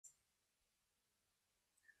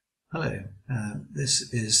Hello,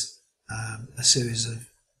 this is a series of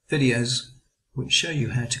videos which show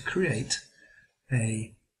you how to create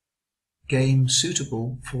a game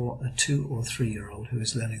suitable for a 2 or 3-year-old who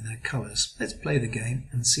is learning their colours. Let's play the game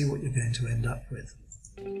and see what you're going to end up with.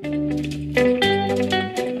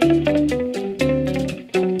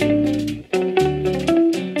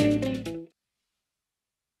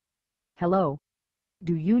 Hello.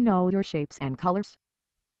 Do you know your shapes and colors?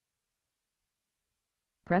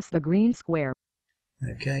 Press the green square.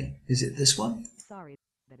 Okay, is it this one? Sorry,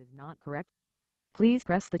 that is not correct. Please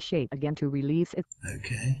press the shape again to release it.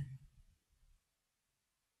 Okay.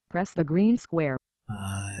 Press the green square.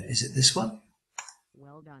 Is it this one?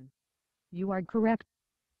 Well done. You are correct.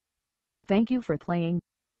 Thank you for playing.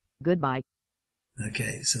 Goodbye.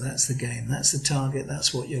 Okay, so that's the game, that's the target,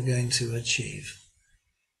 that's what you're going to achieve.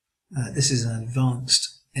 This is an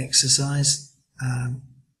advanced exercise.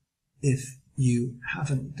 If you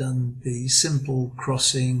haven't done the simple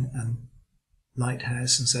crossing and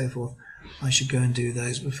lighthouse and so forth, I should go and do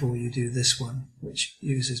those before you do this one, which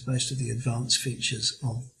uses most of the advanced features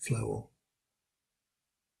of Flowol.